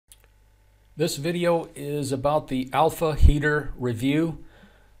This video is about the Alpha Heater Review,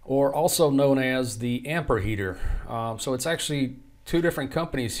 or also known as the Ampere Heater. So it's actually two different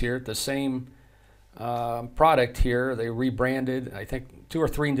companies here, the same product here. They rebranded, I think, 2 or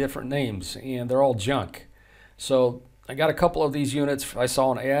 3 different names, and they're all junk. So I got a couple of these units. I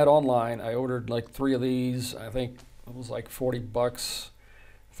saw an ad online. I ordered like 3 of these. I think it was like 40 bucks,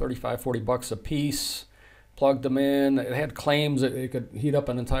 35, 40 bucks a piece. Plugged them in. It had claims that it could heat up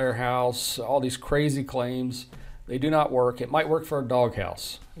an entire house, all these crazy claims. They do not work. It might work for a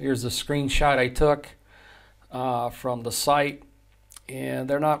doghouse. Here's the screenshot I took from the site, and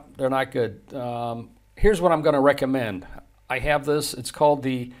they're not good. Here's what I'm going to recommend. I have this. It's called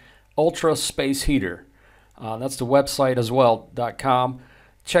the Ultra Space Heater. That's the website as well, .com.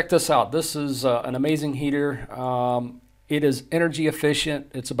 Check this out. This is an amazing heater. It is energy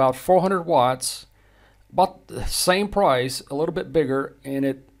efficient. It's about 400 watts. About the same price, a little bit bigger, and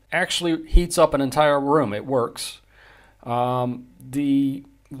it actually heats up an entire room. It works. The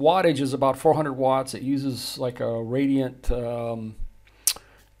wattage is about 400 watts. It uses like a radiant, what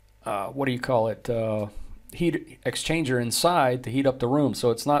do you call it, heat exchanger inside to heat up the room. So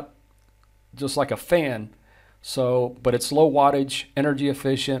it's not just like a fan. So, but it's low wattage, energy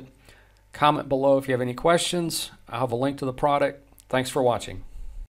efficient. Comment below if you have any questions. I'll have a link to the product. Thanks for watching.